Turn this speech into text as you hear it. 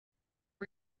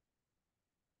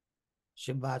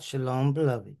Shabbat Shalom,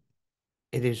 beloved.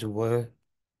 It is a word.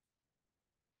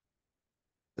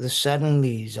 The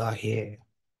suddenlies are here.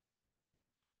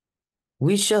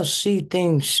 We shall see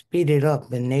things speeded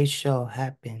up, and they shall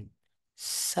happen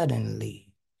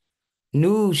suddenly.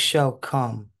 News shall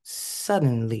come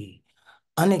suddenly.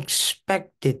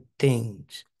 Unexpected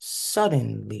things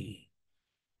suddenly.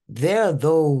 There are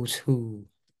those who,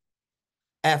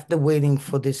 after waiting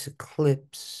for this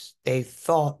eclipse, they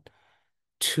thought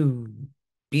to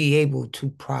be able to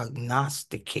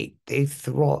prognosticate. They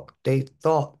thought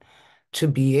to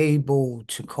be able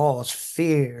to cause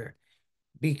fear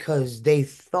because they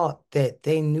thought that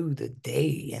they knew the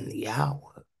day and the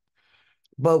hour.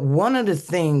 But one of the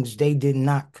things they did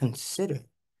not consider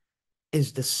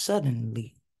is the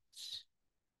suddenly.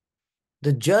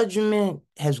 The judgment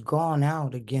has gone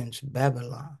out against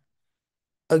Babylon,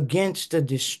 against the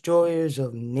destroyers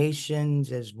of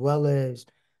nations as well as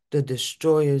the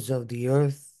destroyers of the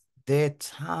earth. Their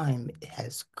time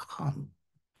has come.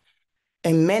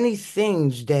 And many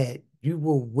things that you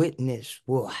will witness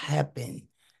will happen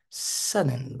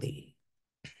suddenly.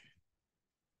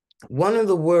 One of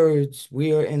the words,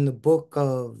 we are in the book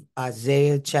of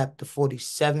Isaiah, chapter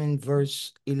 47,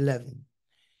 verse 11.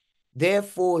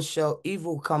 Therefore shall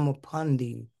evil come upon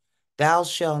thee. Thou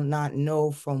shalt not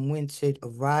know from whence it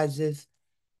ariseth,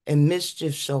 and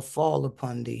mischief shall fall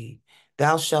upon thee.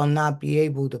 Thou shalt not be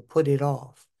able to put it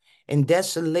off, and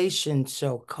desolation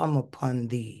shall come upon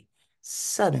thee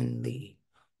suddenly,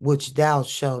 which thou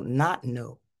shalt not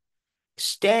know.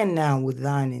 Stand now with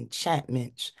thine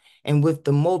enchantments, and with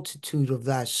the multitude of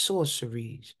thy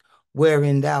sorceries,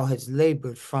 wherein thou hast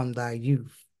labored from thy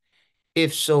youth.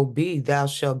 If so be thou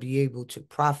shalt be able to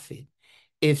profit,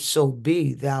 if so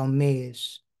be thou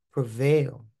mayest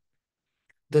prevail.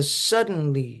 The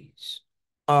suddenlies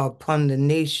are upon the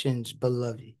nations,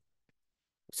 beloved.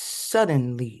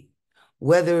 Suddenly,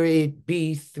 whether it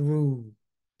be through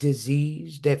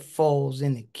disease that falls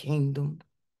in a kingdom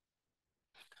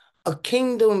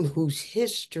whose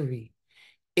history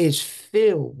is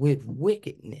filled with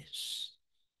wickedness,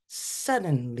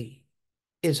 suddenly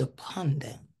is upon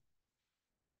them.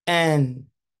 And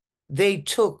they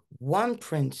took one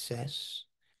princess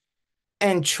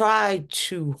and tried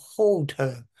to hold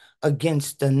her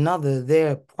against another.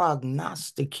 Their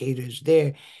prognosticators,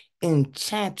 their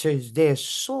enchanters, their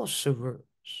sorcerers.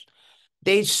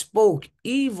 They spoke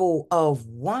evil of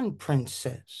one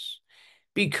princess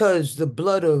because the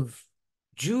blood of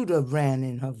Judah ran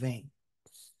in her veins.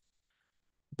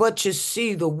 But you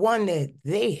see, the one that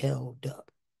they held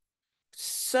up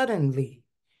suddenly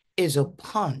is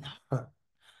upon her,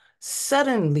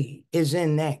 suddenly is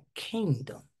in that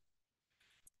kingdom.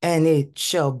 And it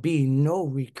shall be no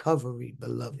recovery,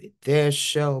 beloved. There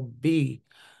shall be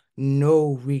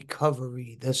no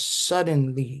recovery. The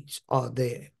suddenlies are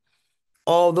there.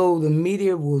 Although the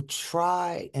media will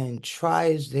try and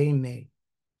try as they may,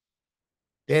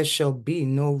 there shall be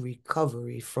no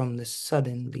recovery from the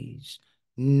suddenlies.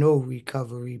 No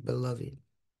recovery, beloved.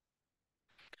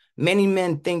 Many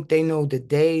men think they know the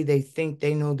day, they think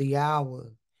they know the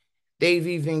hour. They've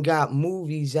even got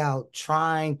movies out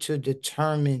trying to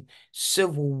determine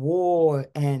civil war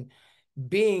and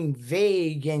being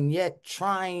vague and yet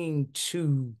trying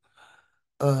to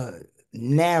uh,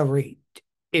 narrate,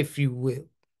 if you will.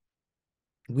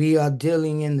 We are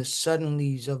dealing in the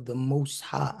suddenlies of the Most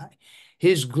High.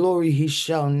 His glory he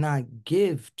shall not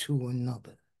give to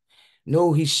another.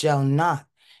 No, he shall not.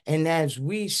 And as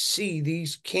we see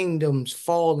these kingdoms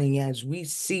falling, as we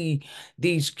see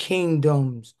these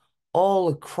kingdoms all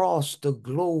across the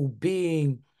globe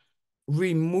being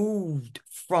removed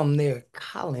from their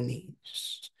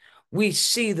colonies, we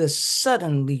see the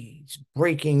suddenlies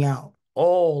breaking out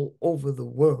all over the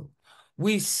world.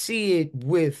 We see it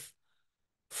with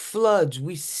floods,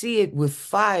 we see it with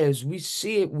fires, we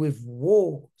see it with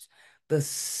wars. The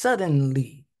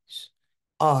suddenlies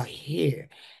are here,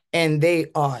 and they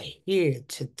are here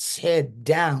to tear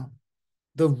down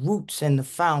the roots and the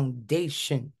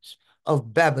foundations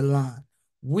of Babylon.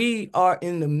 We are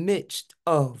in the midst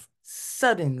of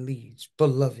suddenlies,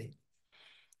 beloved,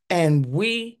 and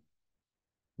we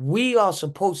are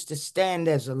supposed to stand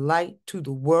as a light to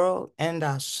the world and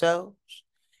ourselves,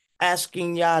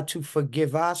 asking Yah to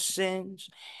forgive our sins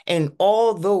and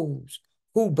all those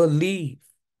who believe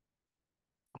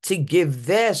to give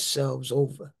themselves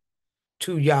over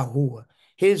to Yahuwah,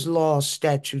 his laws,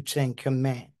 statutes, and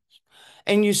commands.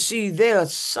 And you see, there are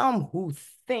some who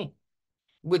think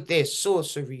with their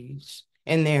sorceries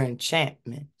and their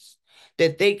enchantments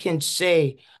that they can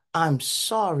say, I'm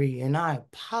sorry and I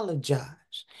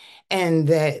apologize, and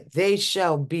that they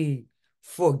shall be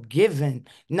forgiven,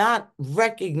 not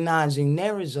recognizing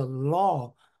there is a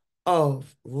law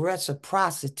of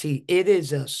reciprocity. It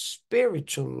is a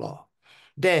spiritual law,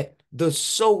 that the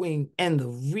sowing and the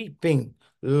reaping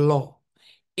law.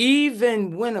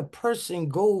 Even when a person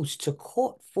goes to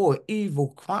court for evil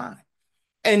crime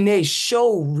and they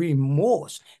show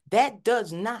remorse, that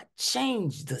does not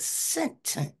change the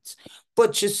sentence.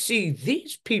 But you see,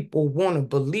 these people want to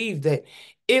believe that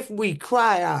if we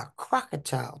cry our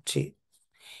crocodile tears,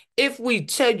 if we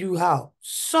tell you how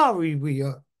sorry we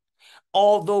are,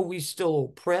 although we still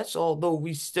oppress, although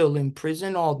we still in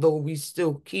prison, although we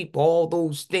still keep all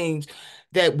those things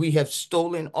that we have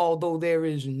stolen, although there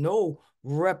is no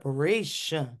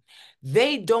reparation,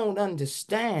 they don't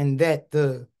understand that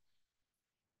the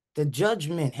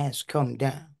judgment has come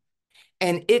down,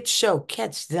 and it shall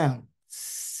catch them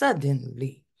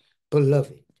suddenly,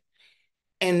 beloved,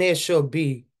 and there shall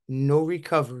be no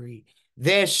recovery.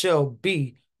 There shall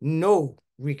be no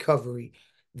recovery.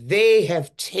 They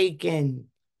have taken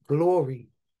glory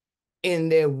in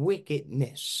their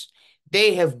wickedness.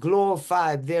 They have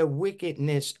glorified their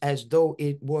wickedness as though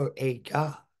it were a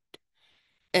God.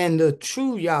 And the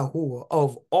true Yahuwah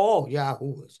of all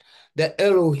Yahuwahs, the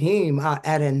Elohim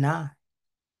Adonai,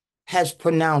 has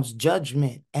pronounced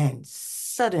judgment, and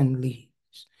suddenly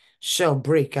shall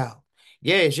break out.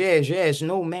 Yes, yes, yes.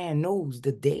 No man knows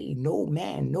the day, no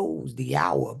man knows the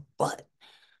hour, but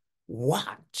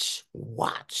watch,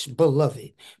 watch,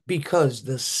 beloved, because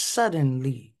the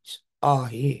suddenlies are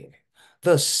here.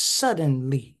 The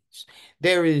suddenlies.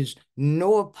 There is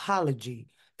no apology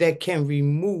that can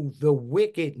remove the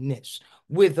wickedness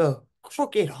with a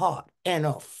crooked heart and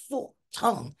a forked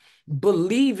tongue,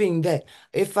 believing that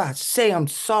if I say I'm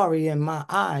sorry and my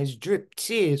eyes drip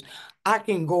tears, I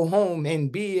can go home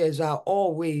and be as I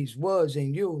always was,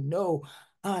 and you'll know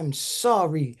I'm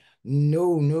sorry.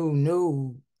 No, no,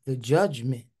 no. The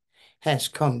judgment has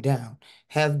come down.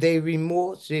 Have they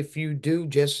remorse? If you do,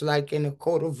 just like in a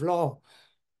court of law,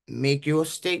 make your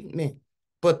statement.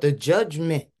 But the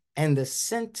judgment and the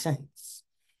sentence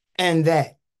and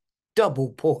that double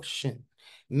portion,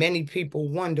 many people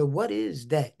wonder, what is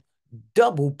that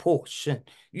double portion?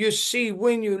 You see,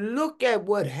 when you look at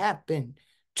what happened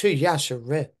to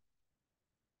Yasharel,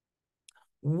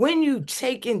 when you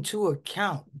take into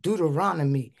account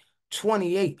Deuteronomy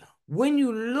 28, when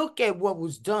you look at what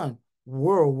was done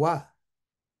worldwide,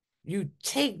 you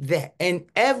take that and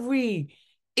every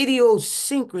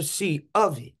idiosyncrasy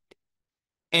of it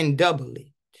and double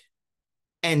it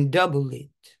and double it.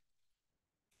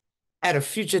 At a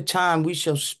future time, we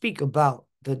shall speak about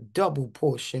the double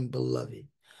portion, beloved.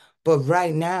 But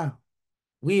right now,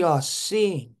 we are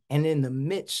seeing and in the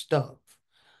midst of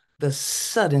the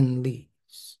suddenlies.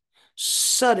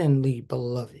 Suddenly,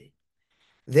 beloved,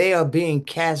 they are being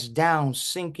cast down,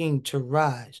 sinking to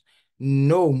rise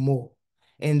no more.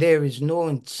 And there is no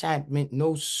enchantment,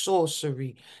 no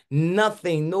sorcery,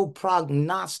 nothing, no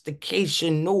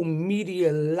prognostication, no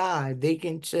media lie they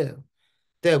can tell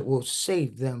that will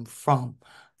save them from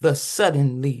the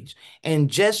suddenlies. And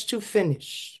just to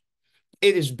finish,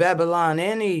 it is Babylon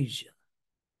and Asia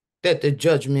that the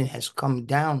judgment has come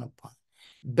down upon.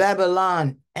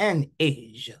 Babylon and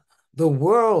Asia. The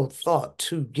world thought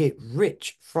to get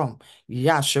rich from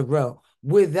Yasharel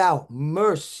without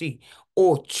mercy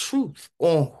or truth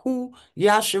on who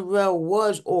Yasharel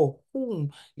was or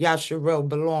whom Yasharel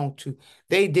belonged to.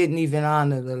 They didn't even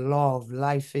honor the law of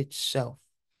life itself.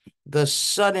 The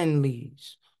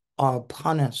suddenlies are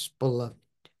upon us, beloved.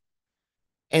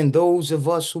 And those of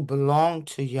us who belong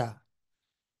to Yah,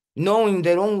 knowing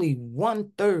that only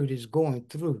 1/3 is going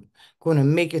to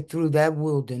make it through that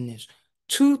wilderness.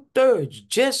 2/3,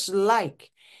 just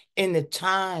like in the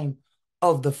time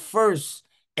of the first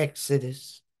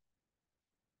Exodus,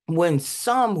 when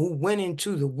some who went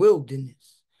into the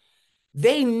wilderness,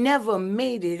 they never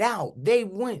made it out. They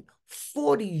went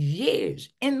 40 years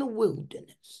in the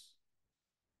wilderness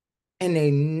and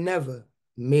they never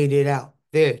made it out.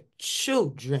 Their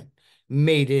children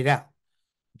made it out.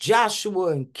 Joshua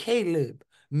and Caleb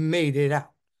made it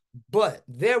out. But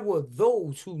there were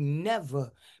those who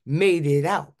never made it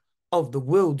out of the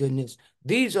wilderness.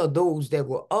 These are those that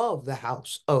were of the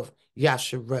house of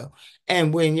Yasharel.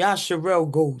 And when Yasharel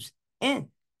goes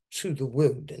into the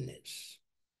wilderness,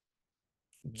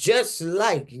 just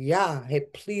like Yah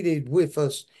had pleaded with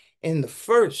us in the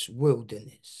first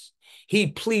wilderness, he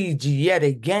pleads yet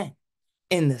again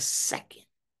in the second.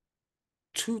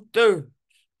 2/3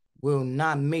 will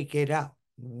not make it out.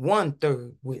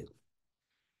 1/3 will.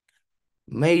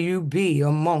 May you be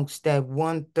amongst that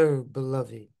 1/3,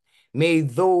 beloved. May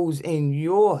those in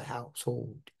your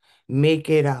household make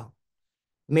it out.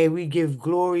 May we give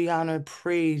glory, honor,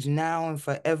 praise now and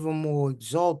forevermore.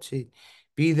 Exalted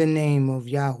be the name of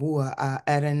Yahuwah our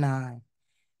Adonai,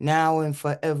 now and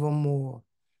forevermore.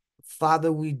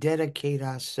 Father, we dedicate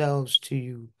ourselves to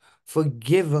you.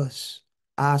 Forgive us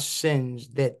our sins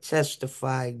that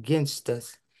testify against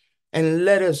us, and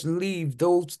let us leave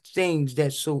those things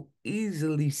that so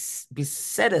easily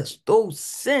beset us, those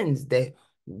sins that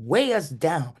weigh us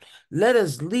down. Let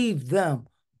us leave them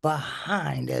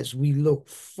behind as we look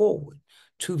forward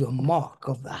to the mark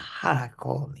of the high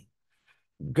calling.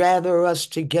 Gather us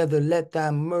together, let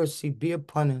thy mercy be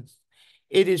upon us.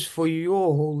 It is for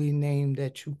your holy name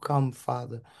that you come,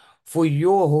 Father, for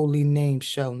your holy name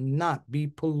shall not be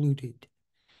polluted,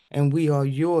 and we are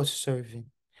your servant.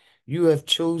 You have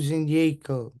chosen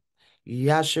Jacob,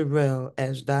 Yasharel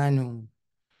as thine own.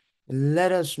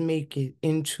 Let us make it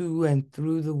into and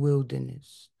through the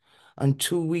wilderness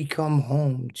until we come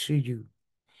home to you.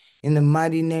 In the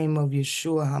mighty name of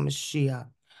Yeshua HaMashiach,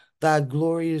 thy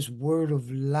glorious word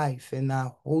of life and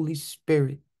thy Holy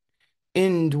Spirit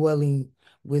indwelling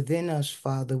within us,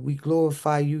 Father, we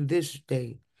glorify you this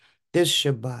day, this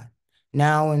Shabbat,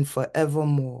 now and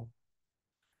forevermore.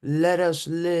 Let us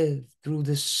live through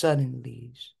the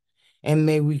suddenlies, and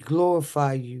may we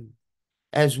glorify you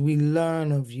as we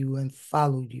learn of you and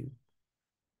follow you.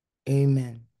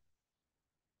 Amen.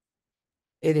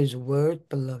 It is a word,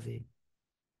 beloved.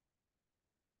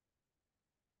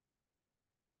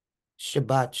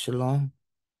 Shabbat Shalom.